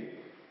can't be.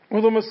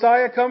 Will the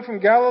Messiah come from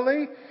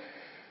Galilee?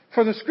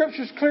 For the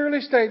Scriptures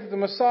clearly state that the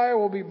Messiah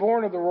will be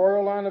born of the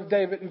royal line of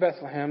David in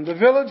Bethlehem, the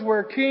village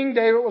where King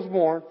David was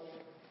born."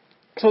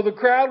 So the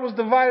crowd was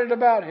divided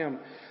about Him.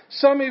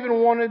 Some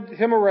even wanted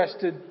Him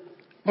arrested,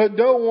 but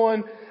no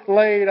one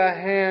laid a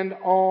hand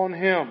on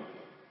Him.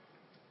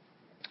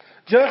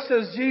 Just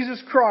as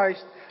Jesus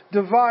Christ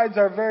divides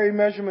our very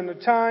measurement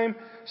of time,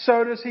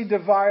 so does He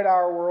divide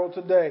our world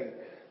today.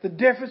 The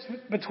difference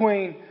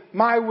between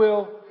my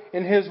will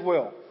and His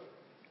will.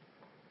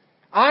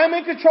 I'm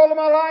in control of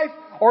my life,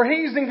 or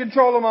He's in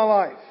control of my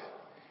life.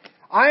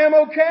 I am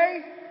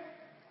okay,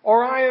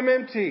 or I am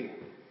empty.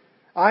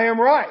 I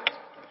am right,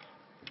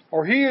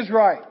 or He is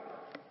right.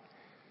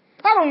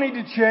 I don't need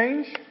to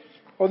change.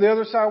 Or the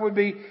other side would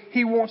be,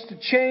 He wants to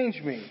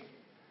change me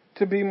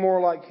to be more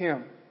like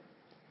Him.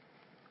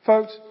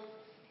 Folks,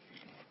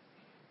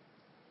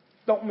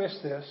 don't miss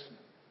this.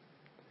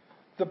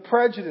 The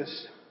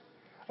prejudice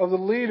of the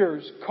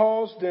leaders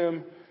caused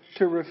them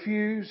to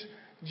refuse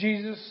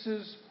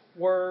Jesus'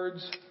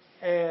 words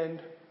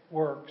and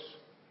works.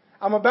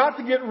 I'm about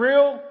to get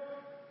real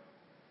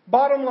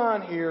bottom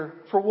line here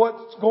for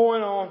what's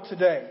going on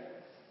today.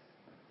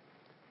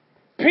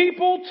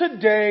 People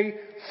today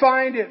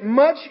find it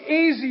much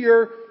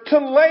easier to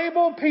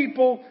label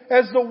people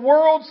as the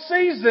world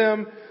sees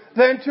them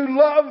than to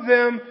love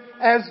them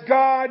as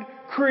God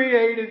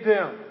created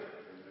them.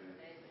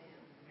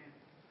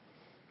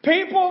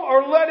 People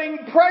are letting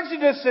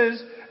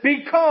prejudices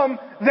become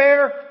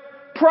their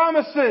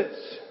promises.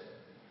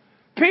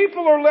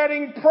 People are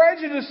letting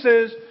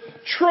prejudices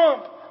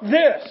trump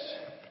this.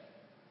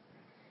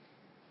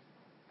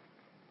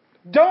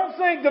 Don't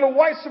think that a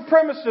white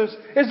supremacist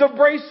is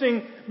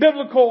embracing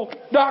biblical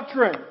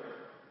doctrine.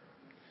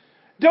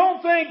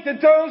 Don't think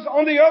that those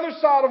on the other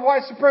side of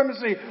white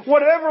supremacy,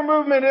 whatever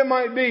movement it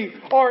might be,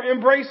 are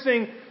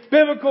embracing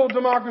biblical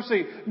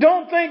democracy.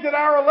 Don't think that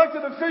our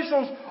elected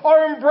officials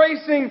are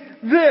embracing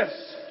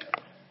this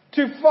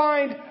to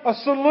find a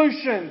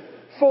solution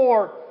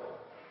for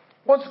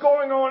what's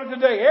going on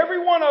today.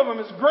 Every one of them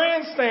is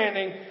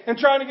grandstanding and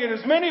trying to get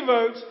as many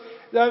votes.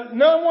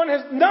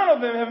 None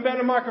of them have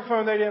been a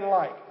microphone they didn't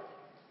like.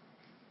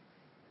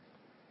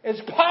 It's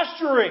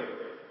posturing.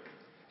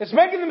 It's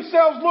making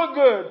themselves look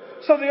good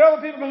so the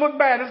other people can look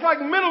bad. It's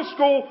like middle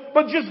school,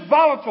 but just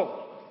volatile.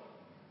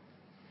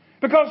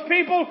 Because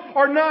people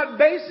are not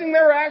basing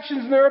their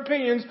actions and their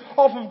opinions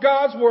off of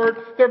God's Word.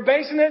 They're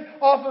basing it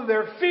off of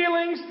their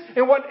feelings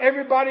and what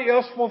everybody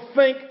else will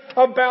think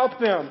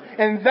about them.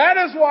 And that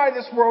is why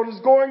this world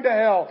is going to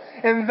hell.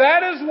 And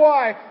that is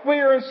why we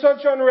are in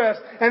such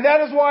unrest. And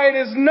that is why it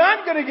is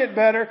not going to get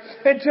better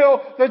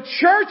until the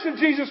Church of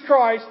Jesus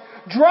Christ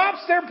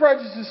drops their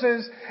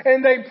prejudices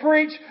and they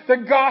preach the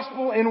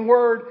gospel in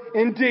word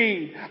and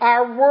deed.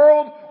 Our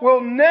world will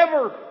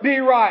never be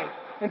right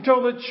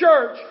until the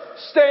church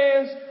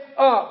stands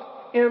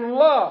up in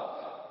love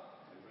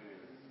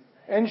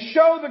and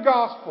show the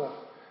gospel,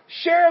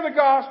 share the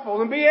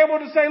gospel, and be able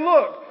to say,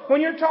 look, when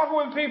you're talking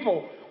with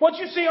people, what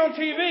you see on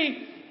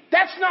TV,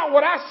 that's not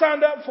what I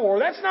signed up for.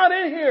 That's not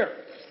in here.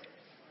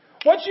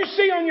 What you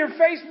see on your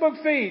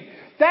Facebook feed,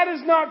 that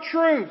is not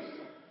truth.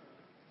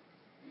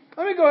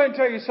 Let me go ahead and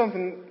tell you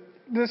something.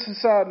 This is a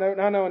side note,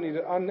 and I know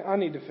I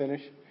need to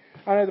finish.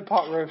 I know the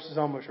pot roast is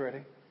almost ready.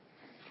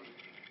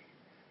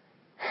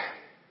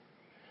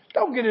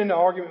 Don't get into an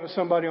argument with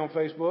somebody on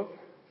Facebook.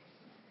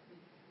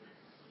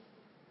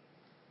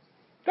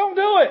 Don't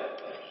do it.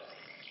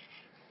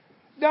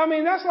 I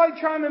mean, that's like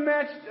trying to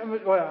match.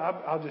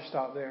 Well, I'll just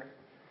stop there.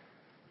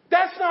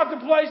 That's not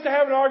the place to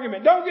have an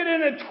argument. Don't get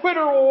in a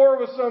Twitter war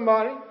with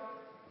somebody.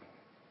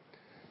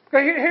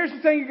 Okay, here's the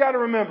thing you got to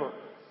remember.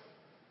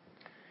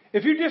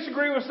 If you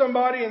disagree with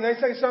somebody and they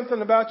say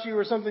something about you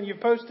or something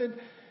you've posted,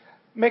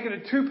 make it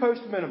a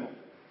 2-post minimum.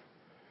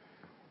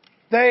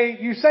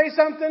 You say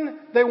something,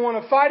 they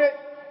want to fight it.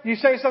 You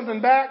say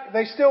something back,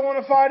 they still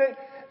want to fight it.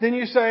 Then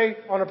you say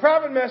on a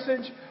private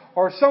message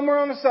or somewhere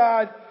on the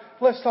side,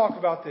 let's talk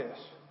about this.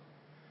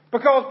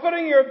 Because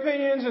putting your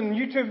opinions in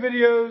YouTube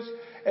videos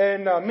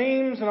and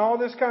memes and all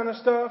this kind of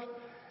stuff,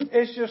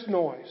 it's just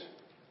noise.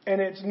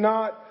 And it's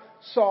not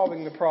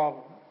solving the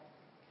problem.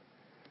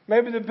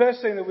 Maybe the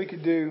best thing that we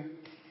could do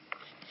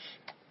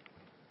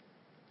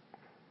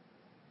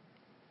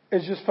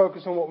is just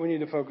focus on what we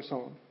need to focus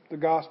on. The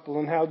gospel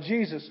and how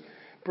Jesus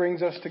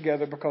brings us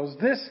together. Because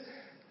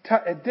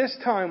at this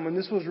time when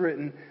this was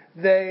written,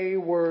 they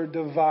were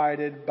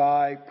divided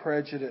by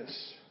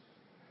prejudice.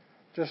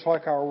 Just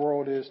like our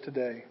world is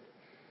today.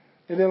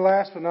 And then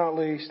last but not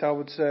least, I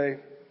would say,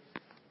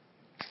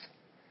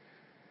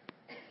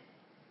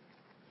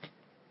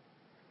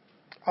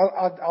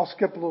 I'll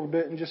skip a little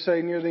bit and just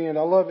say near the end,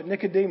 I love it.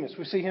 Nicodemus,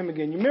 we see him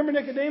again. You remember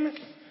Nicodemus?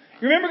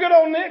 You remember good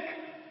old Nick?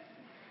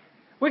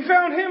 We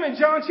found him in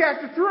John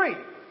chapter 3.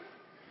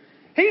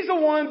 He's the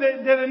one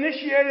that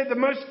initiated the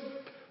most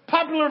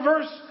popular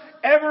verse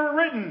ever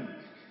written.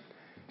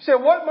 He said,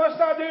 what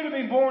must I do to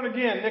be born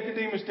again?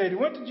 Nicodemus did. He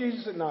went to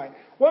Jesus at night.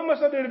 What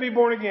must I do to be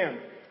born again?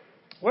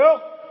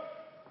 Well,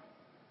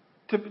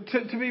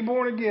 to be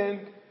born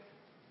again,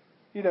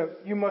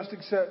 you must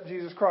accept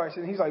Jesus Christ.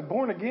 And he's like,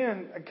 born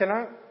again?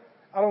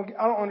 I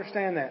don't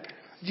understand that.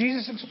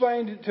 Jesus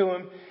explained it to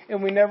him,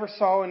 and we never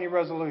saw any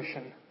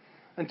resolution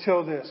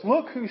until this.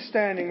 Look who's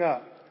standing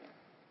up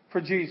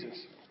for Jesus.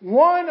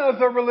 One of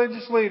the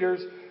religious leaders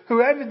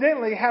who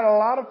evidently had a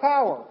lot of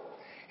power.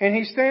 And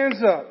he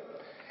stands up,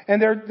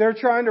 and they're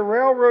trying to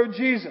railroad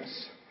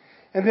Jesus.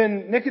 And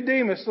then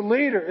Nicodemus, the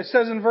leader, it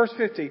says in verse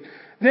 50,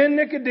 then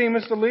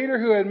Nicodemus, the leader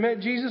who had met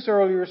Jesus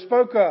earlier,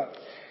 spoke up.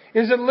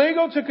 Is it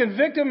legal to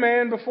convict a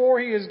man before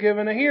he is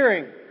given a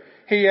hearing?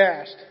 He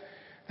asked.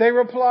 They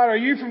replied, are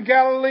you from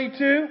Galilee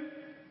too?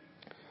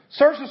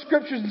 Search the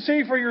scriptures and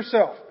see for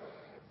yourself.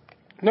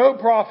 No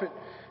prophet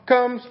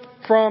comes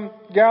from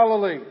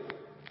Galilee.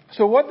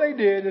 So what they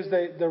did is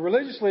the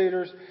religious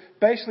leaders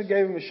basically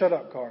gave him a shut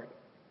up card.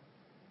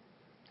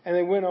 And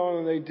they went on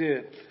and they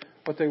did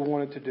what they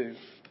wanted to do.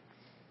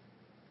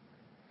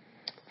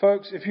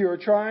 Folks, if you are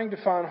trying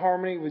to find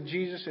harmony with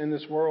Jesus in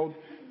this world,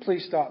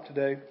 please stop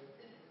today.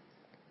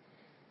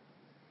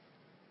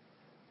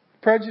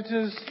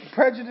 Prejudices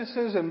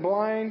and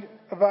blind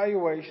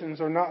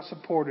evaluations are not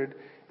supported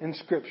in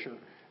Scripture,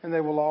 and they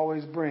will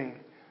always bring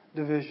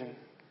division.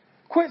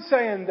 Quit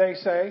saying they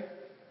say.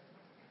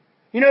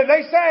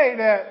 They say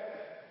that.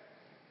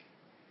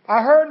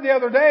 I heard the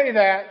other day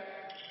that.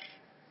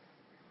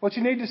 What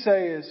you need to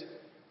say is,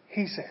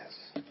 He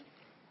says.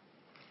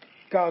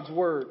 God's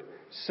Word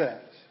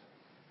says.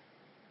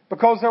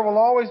 Because there will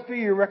always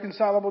be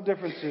irreconcilable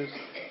differences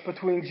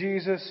between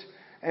Jesus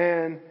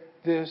and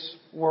this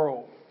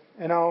world.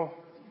 And I'll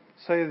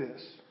say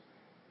this.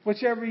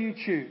 Whichever you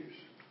choose,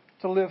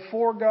 to live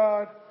for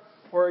God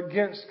or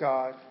against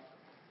God,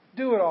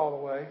 do it all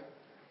the way.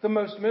 The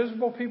most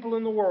miserable people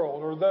in the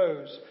world are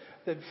those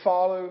that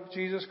follow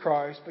Jesus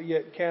Christ but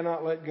yet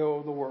cannot let go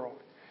of the world.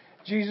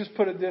 Jesus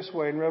put it this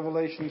way in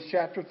Revelation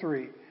chapter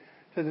 3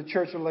 to the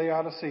church of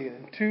Laodicea.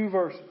 In 2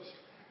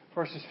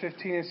 verses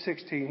 15 and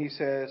 16, he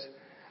says,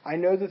 I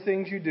know the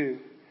things you do,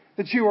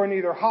 that you are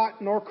neither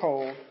hot nor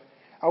cold.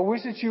 I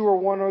wish that you were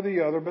one or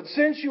the other. But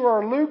since you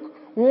are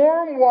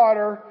lukewarm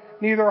water,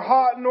 neither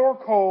hot nor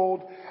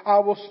cold, I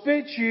will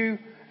spit you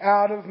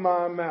out of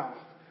my mouth.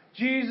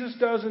 Jesus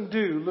doesn't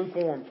do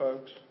lukewarm,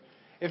 folks.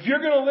 If you're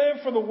going to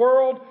live for the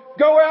world,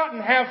 go out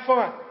and have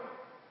fun.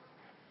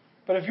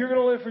 But if you're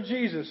going to live for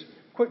Jesus,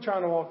 quit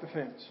trying to walk the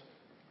fence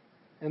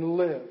and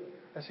live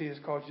as He has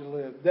called you to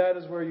live. That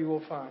is where you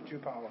will find true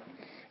power.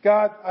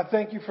 God, I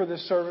thank you for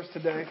this service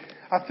today.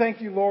 I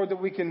thank you, Lord,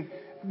 that we can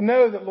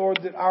know that, Lord,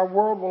 that our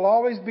world will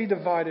always be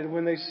divided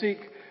when they seek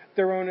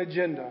their own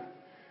agenda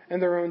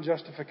and their own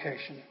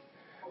justification.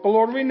 But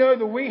Lord, we know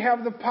that we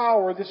have the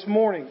power this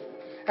morning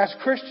as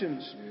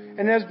Christians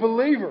and as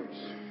believers,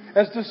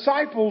 as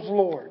disciples,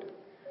 Lord,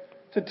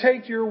 to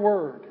take your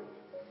word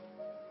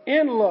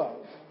in love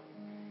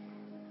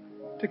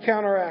to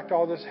counteract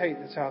all this hate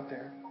that's out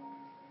there.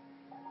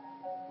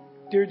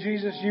 Dear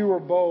Jesus, you are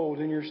bold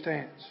in your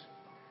stance.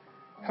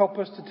 Help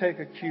us to take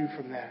a cue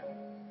from that.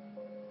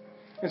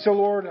 And so,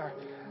 Lord,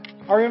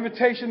 our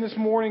invitation this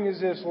morning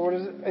is this, Lord,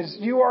 as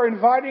you are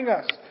inviting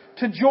us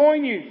to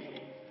join you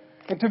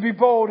and to be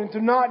bold and to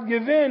not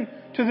give in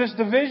to this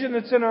division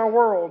that's in our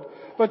world,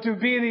 but to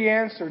be the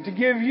answer, to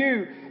give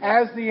you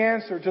as the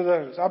answer to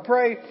those. I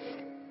pray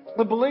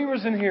the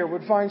believers in here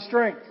would find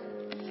strength.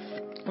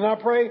 And I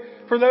pray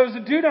for those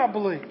that do not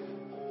believe,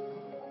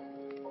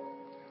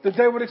 that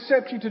they would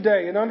accept you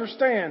today and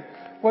understand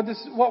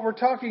what we're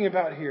talking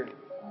about here.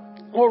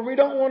 Lord, we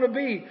don't want to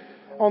be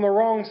on the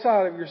wrong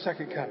side of your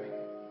second coming.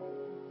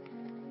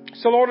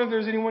 So, Lord, if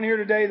there's anyone here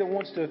today that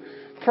wants to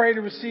pray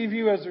to receive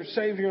You as their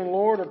Savior and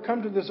Lord, or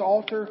come to this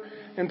altar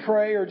and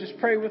pray, or just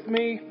pray with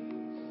me,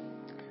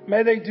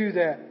 may they do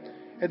that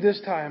at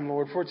this time,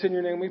 Lord. For it's in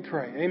Your name we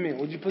pray. Amen.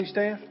 Would you please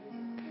stand?